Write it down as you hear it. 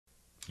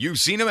You've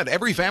seen them at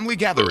every family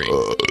gathering.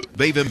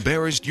 They've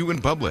embarrassed you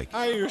in public.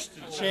 I used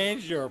to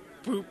change your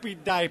poopy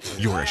diaper.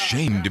 You're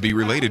ashamed to be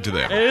related to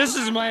them. Hey, this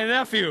is my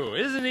nephew.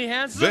 Isn't he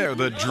handsome? They're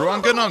the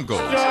Drunken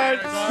Uncles.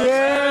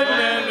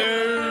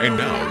 And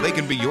now they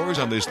can be yours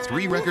on this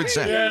 3-record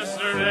set.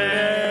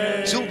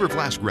 Yesterday, Silver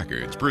Flask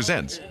Records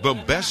presents the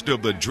best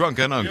of the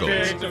Drunken Uncles.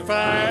 take the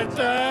fine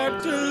time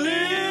to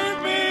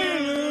leave me,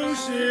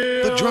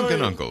 Lucy. The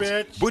Drunken Uncles,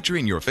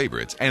 butchering your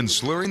favorites and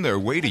slurring their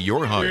way to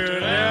your heart.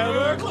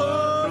 Never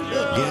close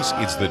your Yes,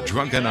 it's the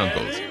Drunken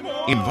Uncles.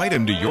 Invite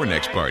them to your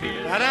next party.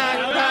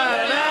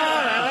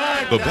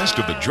 The best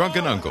of the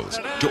Drunken Uncles.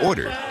 To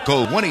order,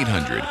 call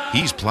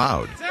 1-800-HE'S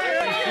Plowed.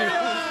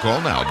 Call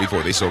now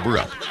before they sober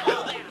up.